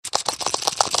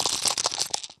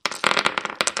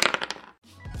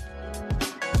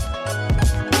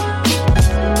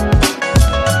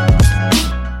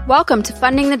Welcome to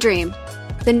Funding the Dream,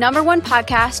 the #1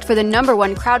 podcast for the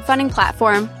 #1 crowdfunding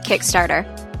platform, Kickstarter.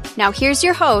 Now here's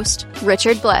your host,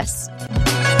 Richard Bliss.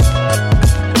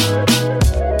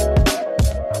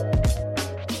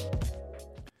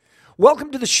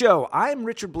 Welcome to the show. I'm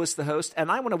Richard Bliss, the host, and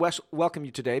I want to welcome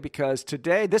you today because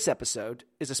this episode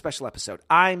is a special episode.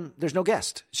 There's no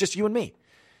guest. It's just you and me.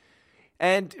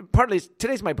 And partly,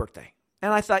 today's my birthday.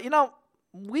 And I thought,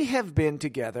 we have been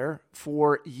together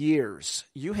for years.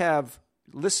 You have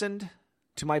listened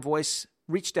to my voice,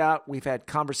 reached out. We've had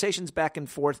conversations back and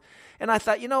forth. And I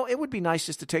thought, it would be nice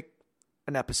just to take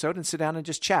an episode and sit down and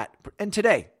just chat. And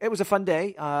today, it was a fun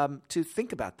day to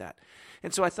think about that.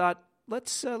 And so I thought,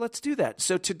 let's do that.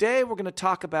 So today we're going to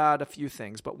talk about a few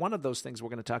things. But one of those things we're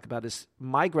going to talk about is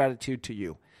my gratitude to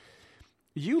you.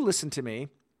 You listen to me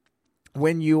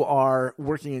when you are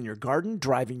working in your garden,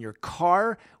 driving your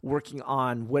car, working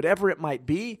on whatever it might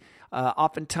be.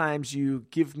 Oftentimes you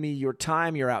give me your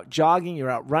time. You're out jogging, you're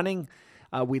out running.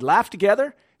 We laugh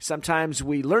together. Sometimes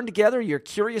we learn together. You're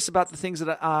curious about the things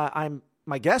that I'm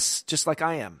my guests, just like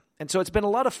I am. And so it's been a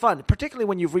lot of fun, particularly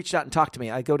when you've reached out and talked to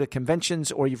me. I go to conventions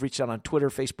or you've reached out on Twitter,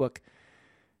 Facebook,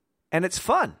 and it's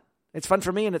fun. It's fun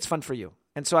for me and it's fun for you.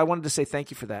 And so I wanted to say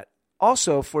thank you for that.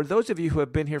 Also, for those of you who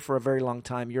have been here for a very long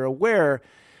time, you're aware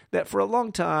that for a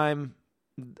long time,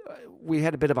 we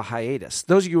had a bit of a hiatus.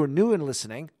 Those of you who are new and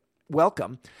listening,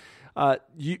 welcome.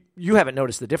 You haven't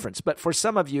noticed the difference, but for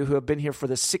some of you who have been here for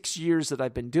the 6 years that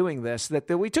I've been doing this, that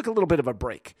we took a little bit of a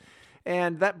break.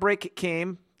 And that break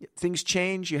came, things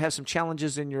change, you have some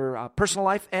challenges in your personal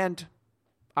life, and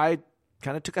I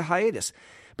kind of took a hiatus.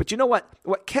 But you know what?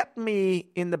 What kept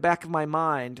me in the back of my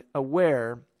mind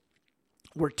aware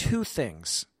were two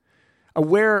things.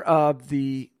 Aware of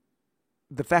the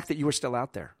fact that you were still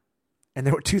out there. And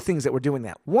there were two things that were doing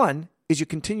that. One is you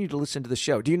continue to listen to the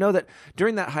show. Do you know that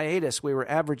during that hiatus, we were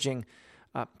averaging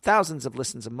thousands of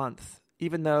listens a month,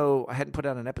 even though I hadn't put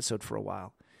out an episode for a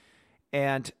while?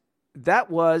 And that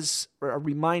was a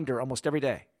reminder almost every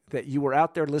day that you were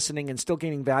out there listening and still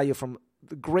gaining value from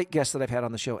the great guests that I've had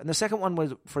on the show. And the second one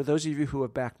was for those of you who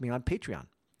have backed me on Patreon.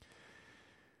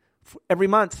 Every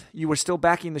month, you were still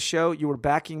backing the show. You were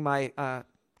backing my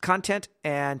content.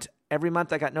 And every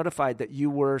month, I got notified that you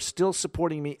were still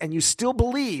supporting me and you still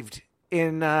believed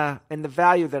in the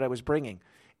value that I was bringing.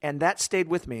 And that stayed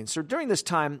with me. And so during this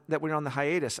time that we were on the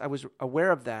hiatus, I was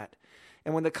aware of that.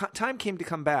 And when the time came to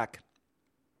come back,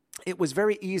 it was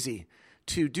very easy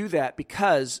to do that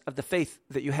because of the faith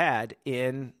that you had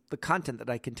in the content that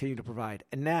I continue to provide.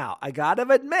 And now, I got to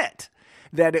admit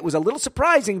that it was a little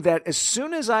surprising that as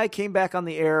soon as I came back on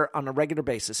the air on a regular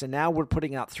basis, and now we're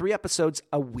putting out 3 episodes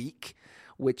a week,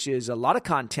 which is a lot of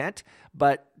content,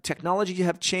 but technology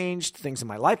have changed, things in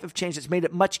my life have changed. It's made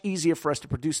it much easier for us to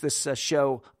produce this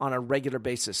show on a regular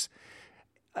basis.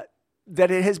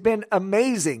 That it has been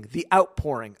amazing, the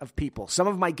outpouring of people. Some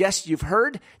of my guests you've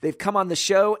heard, they've come on the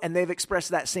show and they've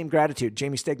expressed that same gratitude.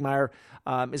 Jamie Stegmaier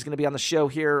is going to be on the show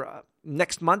here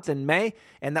next month in May,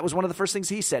 and that was one of the first things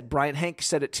he said. Brian Hank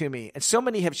said it to me. And so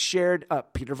many have shared,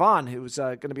 Peter Vaughn, who's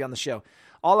going to be on the show.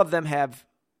 All of them have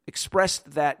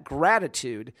expressed that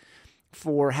gratitude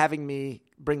for having me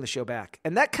bring the show back.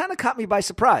 And that kind of caught me by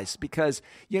surprise because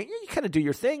you kind of do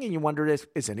your thing and you wonder,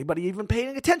 is anybody even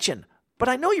paying attention? But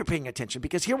I know you're paying attention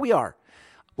because here we are.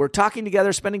 We're talking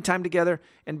together, spending time together,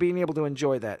 and being able to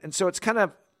enjoy that. And so it's kind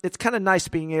of nice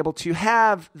being able to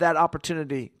have that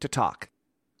opportunity to talk.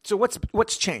 So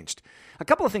what's changed? A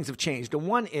couple of things have changed. And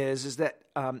one is that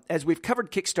as we've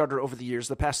covered Kickstarter over the years,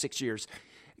 the past 6 years,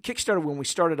 Kickstarter, when we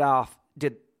started off,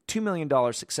 did $2 million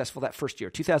successful that first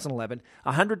year, 2011,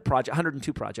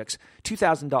 102 projects,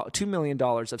 $2 million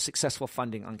of successful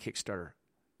funding on Kickstarter.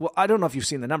 Well, I don't know if you've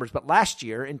seen the numbers, but last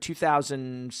year in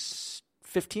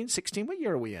 2015, 16, what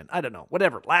year are we in? I don't know.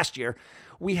 Whatever. Last year,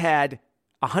 we had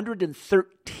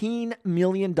 $113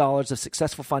 million of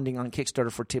successful funding on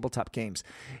Kickstarter for tabletop games.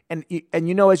 And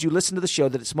as you listen to the show,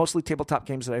 that it's mostly tabletop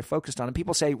games that I focused on. And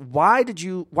people say, why do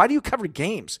you cover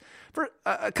games? For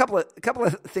a couple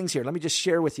of things here, let me just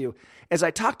share with you. As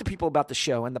I talk to people about the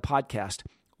show and the podcast,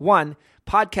 one,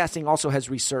 podcasting also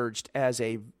has resurged as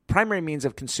a primary means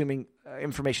of consuming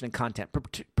information and content,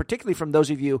 particularly from those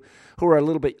of you who are a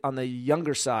little bit on the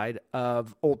younger side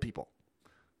of old people.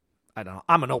 I don't know.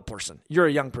 I'm an old person. You're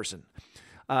a young person.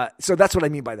 So that's what I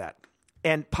mean by that.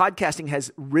 And podcasting has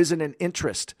risen in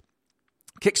interest.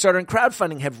 Kickstarter and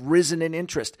crowdfunding have risen in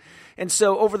interest. And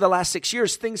so over the last 6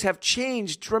 years, things have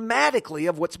changed dramatically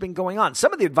of what's been going on.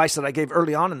 Some of the advice that I gave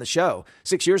early on in the show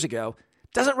 6 years ago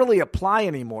doesn't really apply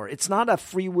anymore. It's not a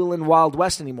free will and Wild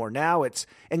West anymore. Now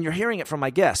and you're hearing it from my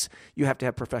guests, you have to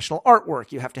have professional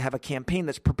artwork. You have to have a campaign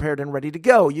that's prepared and ready to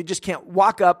go. You just can't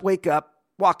walk up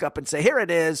and say, here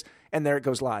it is, and there it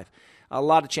goes live. A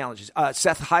lot of challenges.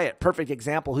 Seth Hyatt, perfect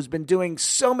example, who's been doing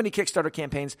so many Kickstarter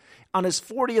campaigns. On his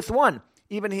 40th one,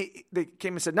 they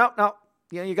came and said, no,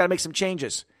 you got to make some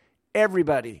changes.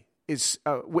 Everybody is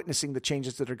witnessing the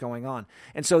changes that are going on.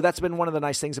 And so that's been one of the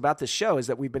nice things about this show is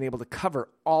that we've been able to cover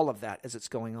all of that as it's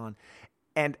going on.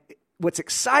 And what's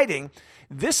exciting,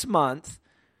 this month,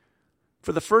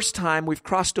 for the first time, we've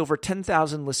crossed over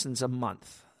 10,000 listens a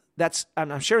month.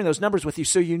 I'm sharing those numbers with you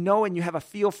so you know and you have a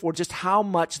feel for just how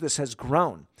much this has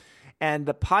grown. And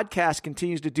the podcast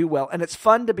continues to do well. And it's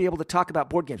fun to be able to talk about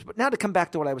board games. But now to come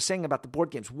back to what I was saying about the board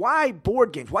games. Why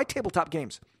board games? Why tabletop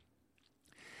games?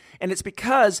 And it's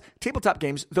because tabletop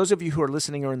games, those of you who are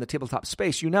listening or in the tabletop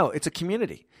space, it's a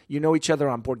community. You know each other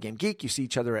on Board Game Geek. You see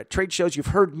each other at trade shows. You've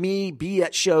heard me be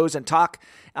at shows and talk.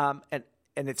 And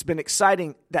it's been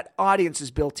exciting. That audience is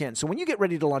built in. So when you get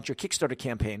ready to launch your Kickstarter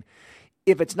campaign,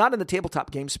 if it's not in the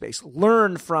tabletop game space,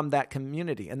 learn from that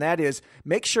community. And that is,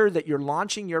 make sure that you're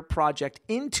launching your project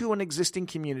into an existing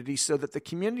community so that the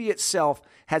community itself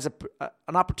has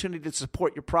an opportunity to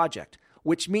support your project,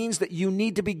 which means that you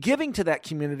need to be giving to that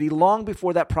community long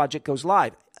before that project goes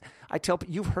live. I tell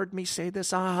people, you've heard me say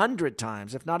this 100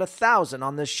 times, if not 1,000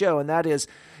 on this show, and that is,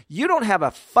 you don't have a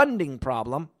funding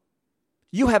problem.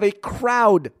 You have a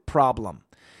crowd problem.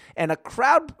 And a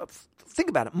crowd, think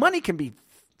about it, money can be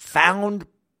found,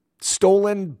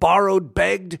 stolen, borrowed,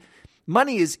 begged.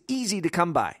 Money is easy to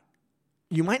come by.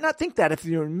 You might not think that if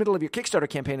you're in the middle of your Kickstarter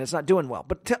campaign and it's not doing well,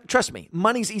 but trust me,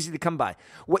 money's easy to come by.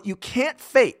 What you can't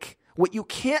fake, what you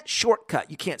can't shortcut,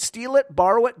 you can't steal it,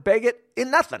 borrow it, beg it, in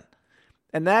nothing.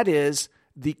 And that is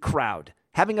the crowd.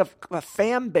 Having a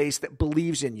fan base that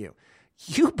believes in you.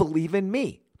 You believe in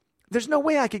me. There's no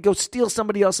way I could go steal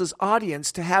somebody else's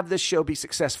audience to have this show be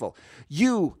successful.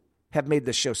 You have made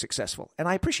this show successful, and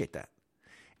I appreciate that.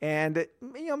 And it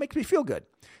makes me feel good.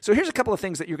 So here's a couple of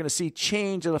things that you're going to see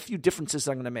change and a few differences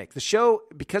I'm going to make. The show,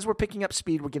 because we're picking up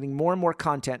speed, we're getting more and more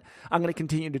content. I'm going to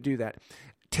continue to do that.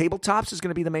 Tabletops is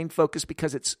going to be the main focus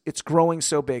because it's growing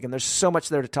so big and there's so much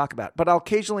there to talk about. But I'll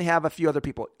occasionally have a few other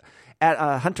people.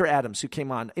 Hunter Adams, who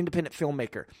came on, independent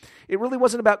filmmaker. It really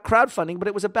wasn't about crowdfunding, but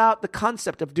it was about the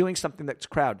concept of doing something that's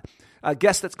crowd. A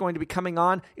guest that's going to be coming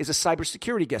on is a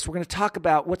cybersecurity guest. We're going to talk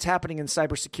about what's happening in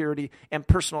cybersecurity and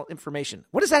personal information.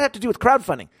 What does that have to do with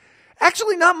crowdfunding?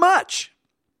 Actually, not much.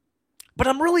 But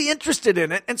I'm really interested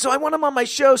in it. And so I want him on my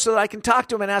show so that I can talk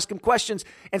to him and ask him questions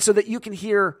and so that you can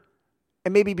hear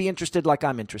and maybe be interested like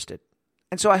I'm interested.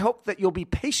 And so I hope that you'll be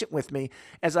patient with me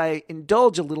as I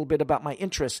indulge a little bit about my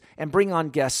interests and bring on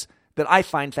guests that I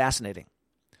find fascinating.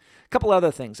 A couple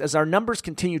other things. As our numbers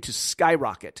continue to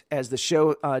skyrocket as the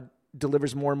show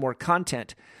delivers more and more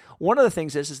content, one of the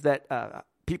things is that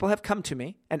people have come to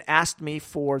me and asked me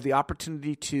for the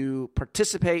opportunity to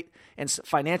participate and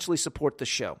financially support the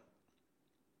show.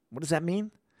 What does that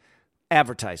mean?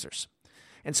 Advertisers.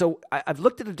 And so I've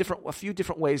looked at a few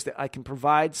different ways that I can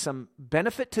provide some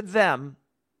benefit to them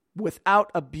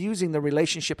without abusing the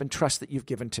relationship and trust that you've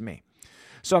given to me.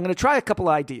 So I'm going to try a couple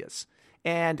of ideas.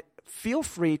 And feel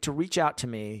free to reach out to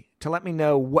me to let me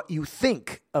know what you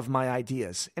think of my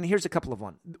ideas. And here's a couple of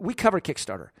them. We cover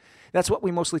Kickstarter. That's what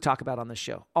we mostly talk about on this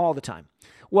show all the time.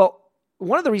 Well,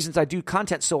 one of the reasons I do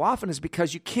content so often is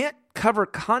because you can't cover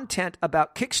content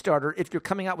about Kickstarter if you're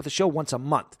coming out with a show once a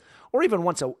month or even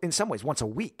in some ways once a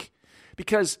week,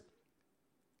 because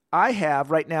I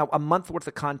have right now a month worth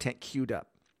of content queued up.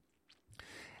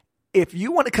 If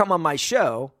you want to come on my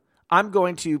show, I'm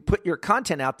going to put your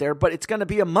content out there, but it's going to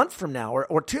be a month from now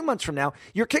or 2 months from now.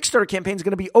 Your Kickstarter campaign is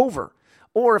going to be over.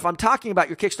 Or if I'm talking about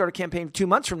your Kickstarter campaign 2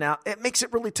 months from now, it makes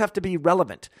it really tough to be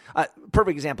relevant.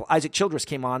 Perfect example, Isaac Childress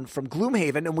came on from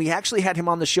Gloomhaven, and we actually had him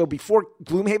on the show before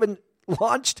Gloomhaven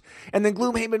launched, and then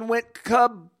Gloomhaven went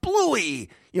kablooey,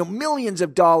 millions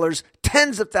of dollars,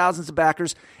 tens of thousands of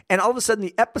backers, and all of a sudden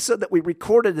the episode that we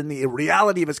recorded and the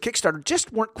reality of his Kickstarter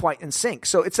just weren't quite in sync.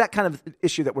 So it's that kind of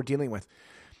issue that we're dealing with.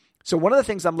 So one of the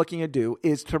things I'm looking to do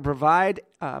is to provide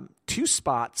 2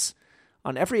 spots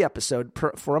on every episode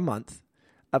for a month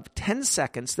of 10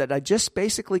 seconds that I just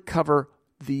basically cover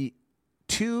the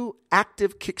 2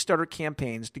 active Kickstarter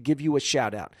campaigns to give you a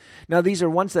shout out. Now, these are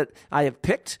ones that I have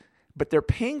picked, but they're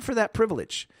paying for that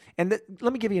privilege. And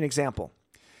let me give you an example.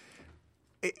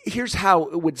 here's how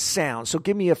it would sound. So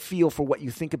give me a feel for what you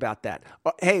think about that.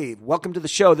 Hey, welcome to the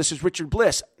show. This is Richard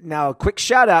Bliss. Now, a quick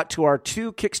shout out to our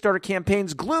 2 Kickstarter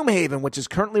campaigns, Gloomhaven, which is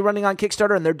currently running on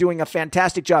Kickstarter, and they're doing a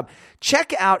fantastic job.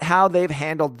 Check out how they've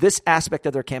handled this aspect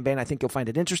of their campaign. I think you'll find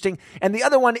it interesting. And the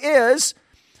other one is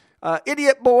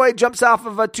Idiot Boy jumps off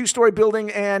of a 2-story building,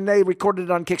 and they recorded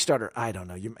it on Kickstarter. I don't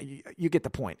know. You get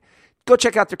the point. Go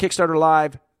check out their Kickstarter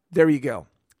live. There you go.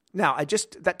 Now,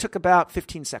 that took about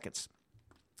 15 seconds.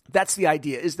 That's the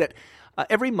idea, is that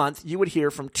every month you would hear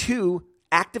from 2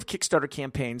 active Kickstarter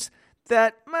campaigns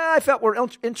that I felt were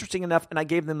interesting enough, and I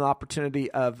gave them the opportunity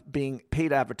of being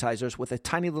paid advertisers with a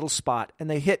tiny little spot, and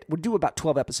would do about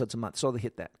 12 episodes a month, so they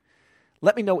hit that.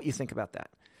 Let me know what you think about that.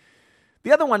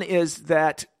 The other one is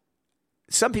that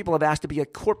some people have asked to be a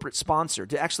corporate sponsor,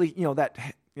 to actually,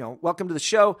 welcome to the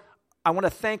show. I want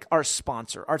to thank our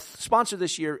sponsor. Our sponsor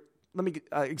this year, let me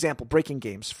example, Breaking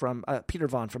Games from Peter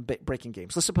Vaughn from Breaking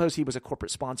Games. Let's suppose he was a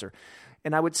corporate sponsor.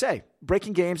 And I would say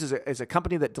Breaking Games is a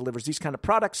company that delivers these kind of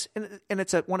products, and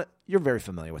it's you're very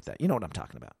familiar with that. You know what I'm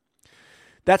talking about.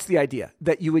 That's the idea,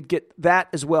 that you would get that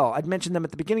as well. I'd mentioned them at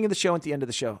the beginning of the show and at the end of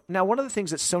the show. Now, one of the things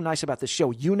that's so nice about this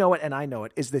show, you know it and I know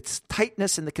it, is the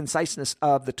tightness and the conciseness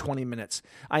of the 20 minutes.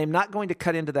 I am not going to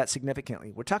cut into that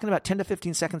significantly. We're talking about 10 to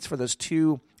 15 seconds for those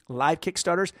 2 live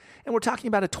Kickstarters, and we're talking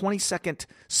about a 20-second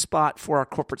spot for our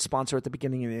corporate sponsor at the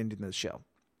beginning and end of the show.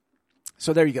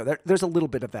 So there you go. There's a little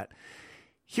bit of that.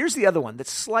 Here's the other one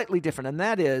that's slightly different, and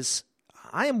that is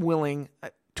I am willing,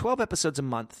 12 episodes a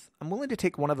month, I'm willing to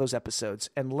take one of those episodes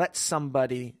and let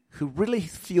somebody who really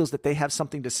feels that they have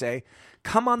something to say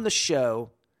come on the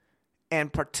show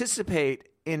and participate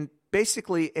in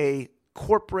basically a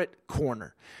corporate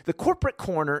corner. The corporate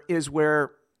corner is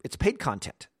where it's paid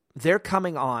content. They're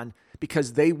coming on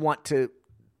because they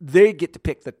get to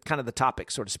pick the kind of the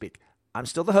topic, so to speak. I'm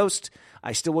still the host.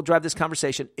 I still will drive this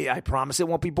conversation. I promise it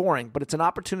won't be boring, but it's an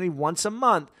opportunity once a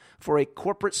month for a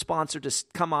corporate sponsor to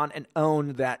come on and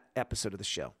own that episode of the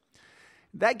show.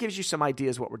 That gives you some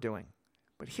ideas what we're doing.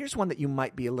 But here's one that you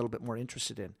might be a little bit more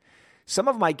interested in. Some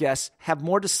of my guests have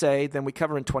more to say than we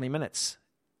cover in 20 minutes.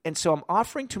 And so I'm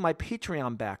offering to my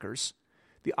Patreon backers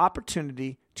the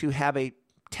opportunity to have a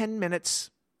 10 minutes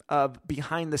of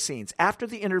behind the scenes. After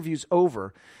the interview's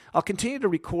over, I'll continue to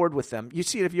record with them. You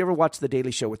see, if you ever watched The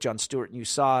Daily Show with Jon Stewart, and you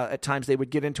saw at times they would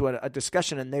get into a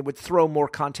discussion and they would throw more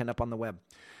content up on the web.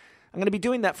 I'm going to be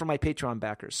doing that for my Patreon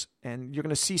backers, and you're going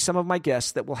to see some of my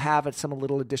guests that will have some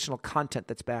little additional content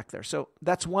that's back there. So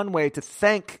that's one way to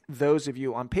thank those of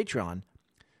you on Patreon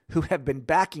who have been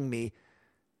backing me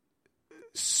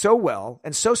so well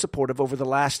and so supportive over the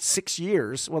last 6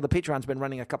 years. Well, the Patreon's been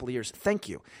running a couple of years. Thank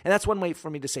you. And that's one way for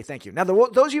me to say thank you. Now,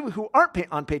 those of you who aren't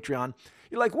on Patreon,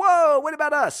 you're like, whoa, what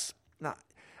about us? No,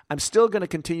 I'm still going to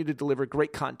continue to deliver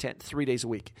great content 3 days a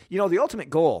week. The ultimate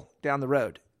goal down the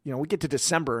road, we get to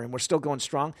December and we're still going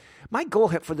strong. My goal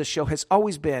for this show has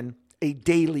always been a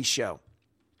daily show.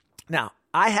 Now,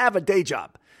 I have a day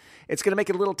job. It's going to make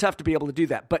it a little tough to be able to do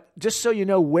that. But just so you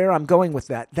know where I'm going with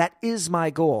that is my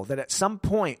goal, that at some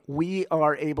point we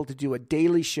are able to do a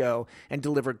daily show and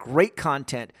deliver great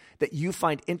content that you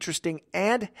find interesting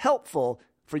and helpful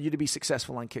for you to be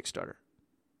successful on Kickstarter.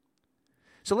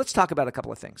 So let's talk about a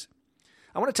couple of things.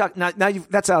 I want to talk, now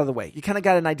that's out of the way. You kind of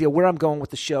got an idea where I'm going with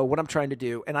the show, what I'm trying to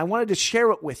do, and I wanted to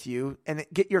share it with you and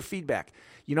get your feedback.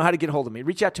 You know how to get a hold of me.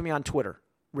 Reach out to me on Twitter,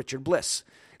 Richard Bliss,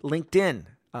 LinkedIn,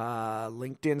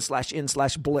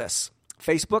 LinkedIn/in/Bliss,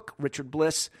 Facebook, Richard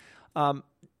Bliss.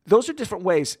 Those are different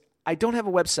ways. I don't have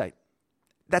a website.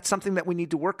 That's something that we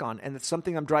need to work on, and it's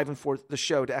something I'm driving for the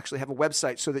show, to actually have a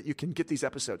website so that you can get these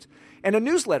episodes. And a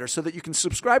newsletter so that you can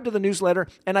subscribe to the newsletter,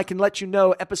 and I can let you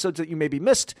know episodes that you maybe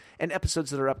missed and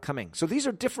episodes that are upcoming. So these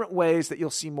are different ways that you'll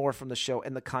see more from the show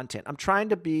and the content. I'm trying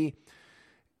to be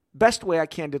best way I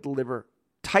can to deliver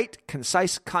tight,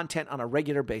 concise content on a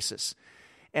regular basis.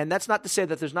 And that's not to say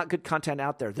that there's not good content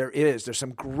out there. There's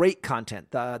some great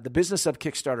content. The business of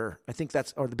Kickstarter,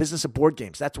 or the business of board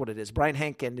games, that's what it is. Brian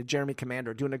Hank and Jeremy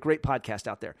Commander are doing a great podcast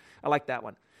out there. I like that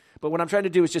one. But what I'm trying to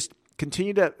do is just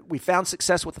we found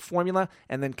success with the formula,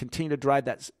 and then continue to drive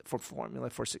that formula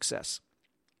for success.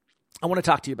 I want to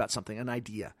talk to you about something, an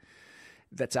idea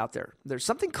that's out there. There's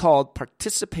something called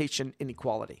participation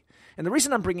inequality. And the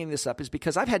reason I'm bringing this up is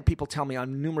because I've had people tell me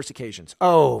on numerous occasions,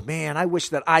 oh, man, I wish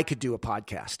that I could do a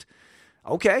podcast.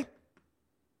 Okay,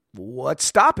 what's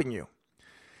stopping you?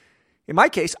 In my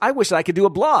case, I wish that I could do a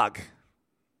blog.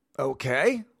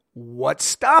 Okay, what's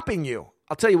stopping you?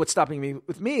 I'll tell you what's stopping me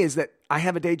with me is that I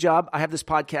have a day job, I have this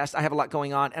podcast, I have a lot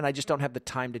going on, and I just don't have the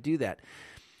time to do that.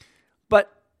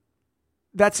 But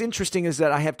that's interesting is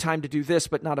that I have time to do this,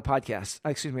 but not a podcast.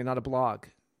 Not a blog.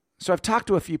 So I've talked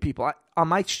to a few people. On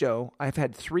my show, I've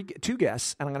had two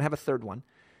guests, and I'm going to have a third one,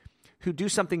 who do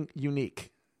something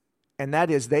unique. And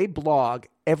that is they blog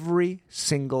every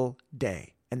single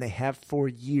day, and they have for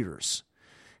years.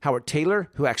 Howard Taylor,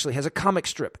 who actually has a comic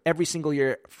strip every single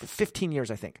year for 15 years,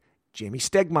 I think. Jamie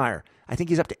Stegmaier, I think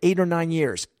he's up to 8 or 9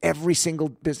 years, every single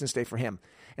business day for him.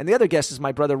 And the other guest is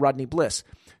my brother, Rodney Bliss,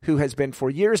 who has been for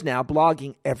years now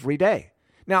blogging every day.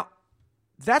 Now,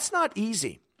 that's not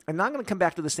easy. And now I'm going to come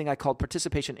back to this thing I called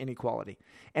participation inequality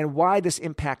and why this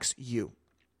impacts you.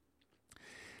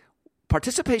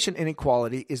 Participation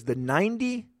inequality is the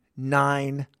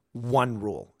 99-1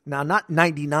 rule. Now, not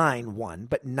 99-1,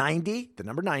 but 90, the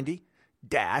number 90,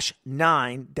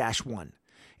 -9-1.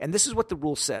 And this is what the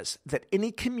rule says, that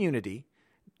any community,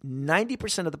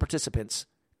 90% of the participants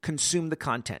consume the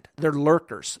content. They're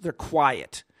lurkers. They're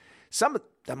quiet.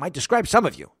 That might describe some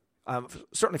of you.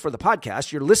 Certainly for the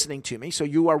podcast, you're listening to me, so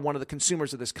you are one of the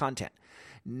consumers of this content.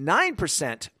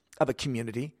 9% of a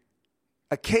community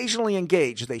occasionally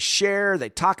engage. They share, they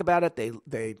talk about it,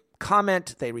 they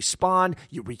comment, they respond,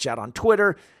 you reach out on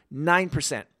Twitter.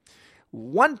 9%.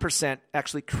 1%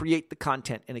 actually create the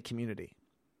content in a community.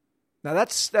 Now,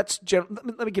 that's let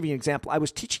me give you an example. I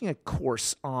was teaching a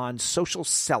course on social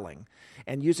selling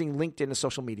and using LinkedIn as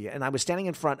social media, and I was standing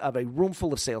in front of a room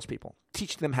full of salespeople,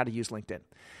 teaching them how to use LinkedIn.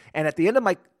 And at the end of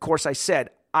my course, I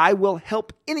said, I will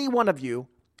help any one of you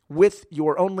with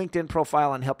your own LinkedIn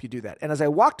profile and help you do that. And as I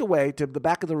walked away to the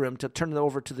back of the room to turn it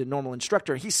over to the normal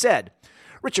instructor, he said,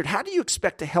 Richard, how do you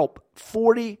expect to help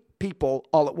 40 people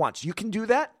all at once? You can do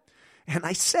that? And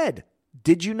I said,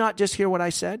 did you not just hear what I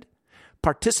said?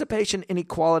 Participation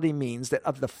inequality means that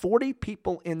of the 40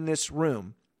 people in this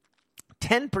room,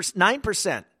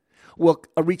 9% will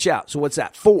reach out. So what's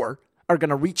that? 4 are going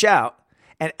to reach out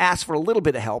and ask for a little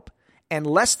bit of help, and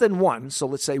less than 1, so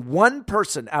let's say 1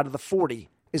 person out of the 40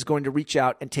 is going to reach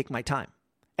out and take my time.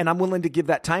 And I'm willing to give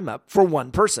that time up for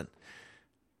 1 person.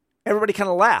 Everybody kind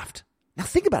of laughed. Now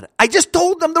think about it. I just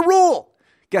told them the rule.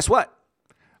 Guess what?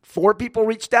 4 people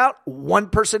reached out. 1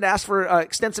 person asked for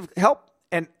extensive help,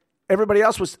 and everybody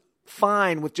else was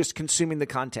fine with just consuming the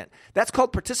content. That's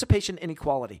called participation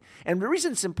inequality. And the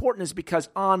reason it's important is because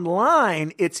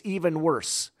online, it's even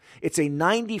worse. It's a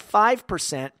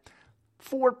 95%,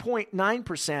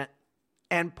 4.9%,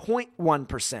 and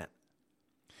 0.1%.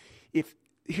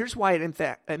 Here's why it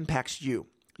impacts you.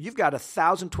 You've got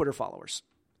 1,000 Twitter followers.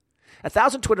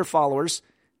 1,000 Twitter followers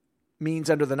means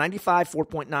under the 95,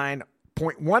 4.9,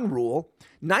 0.1 rule,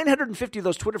 950 of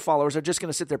those Twitter followers are just going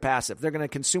to sit there passive. They're going to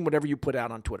consume whatever you put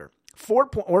out on Twitter, or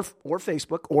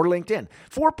Facebook or LinkedIn.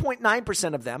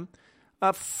 4.9% of them,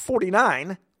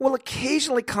 49, will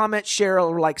occasionally comment, share,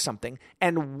 or like something,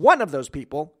 and one of those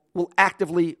people will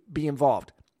actively be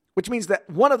involved, which means that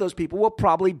one of those people will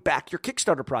probably back your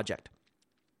Kickstarter project.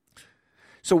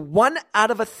 So 1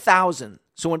 out of 1,000.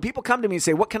 So when people come to me and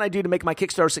say, what can I do to make my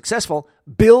Kickstarter successful?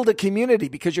 Build a community,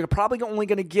 because you're probably only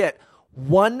going to get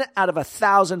 1 out of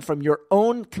 1,000 from your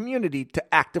own community to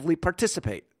actively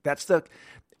participate. That's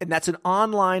an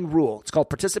online rule. It's called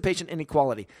participation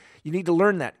inequality. You need to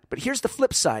learn that. But here's the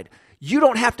flip side. You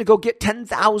don't have to go get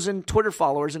 10,000 Twitter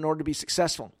followers in order to be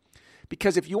successful.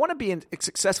 Because if you want to be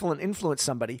successful and influence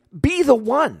somebody, be the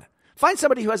one. Find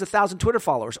somebody who has 1,000 Twitter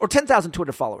followers or 10,000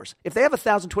 Twitter followers. If they have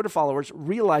 1,000 Twitter followers,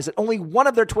 realize that only one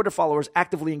of their Twitter followers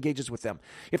actively engages with them.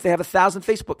 If they have 1,000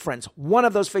 Facebook friends, one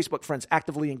of those Facebook friends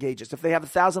actively engages. If they have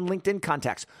 1,000 LinkedIn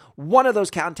contacts, one of those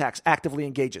contacts actively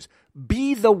engages.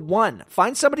 Be the one.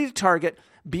 Find somebody to target.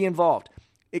 Be involved.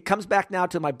 It comes back now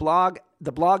to my blog,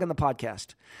 the blog and the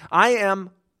podcast. I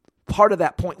am part of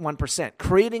that 0.1%,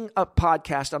 creating a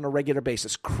podcast on a regular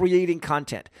basis, creating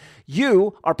content.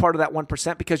 You are part of that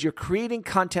 1% because you're creating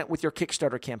content with your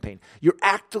Kickstarter campaign. You're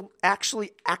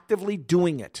actually actively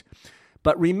doing it.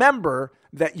 But remember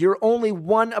that you're only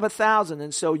 1 of 1,000,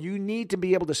 and so you need to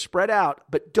be able to spread out,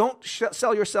 but don't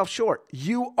sell yourself short.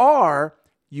 You are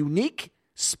unique,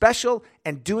 special,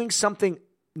 and doing something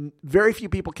very few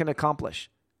people can accomplish.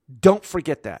 Don't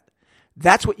forget that.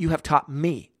 That's what you have taught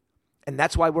me. And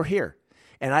that's why we're here.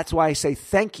 And that's why I say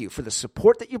thank you for the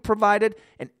support that you provided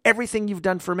and everything you've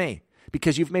done for me,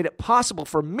 because you've made it possible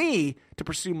for me to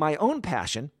pursue my own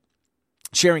passion,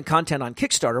 sharing content on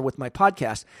Kickstarter with my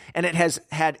podcast, and it has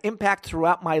had impact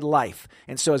throughout my life.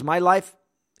 And so as my life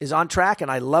is on track and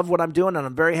I love what I'm doing and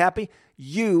I'm very happy,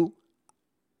 you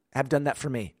have done that for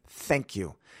me. Thank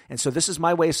you. And so this is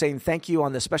my way of saying thank you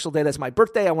on this special day. That's my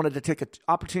birthday. I wanted to take an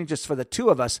opportunity just for the two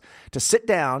of us to sit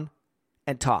down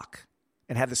and talk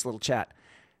and have this little chat.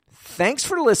 Thanks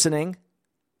for listening.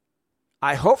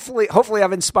 Hopefully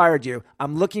I've inspired you.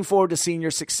 I'm looking forward to seeing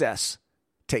your success.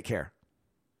 Take care.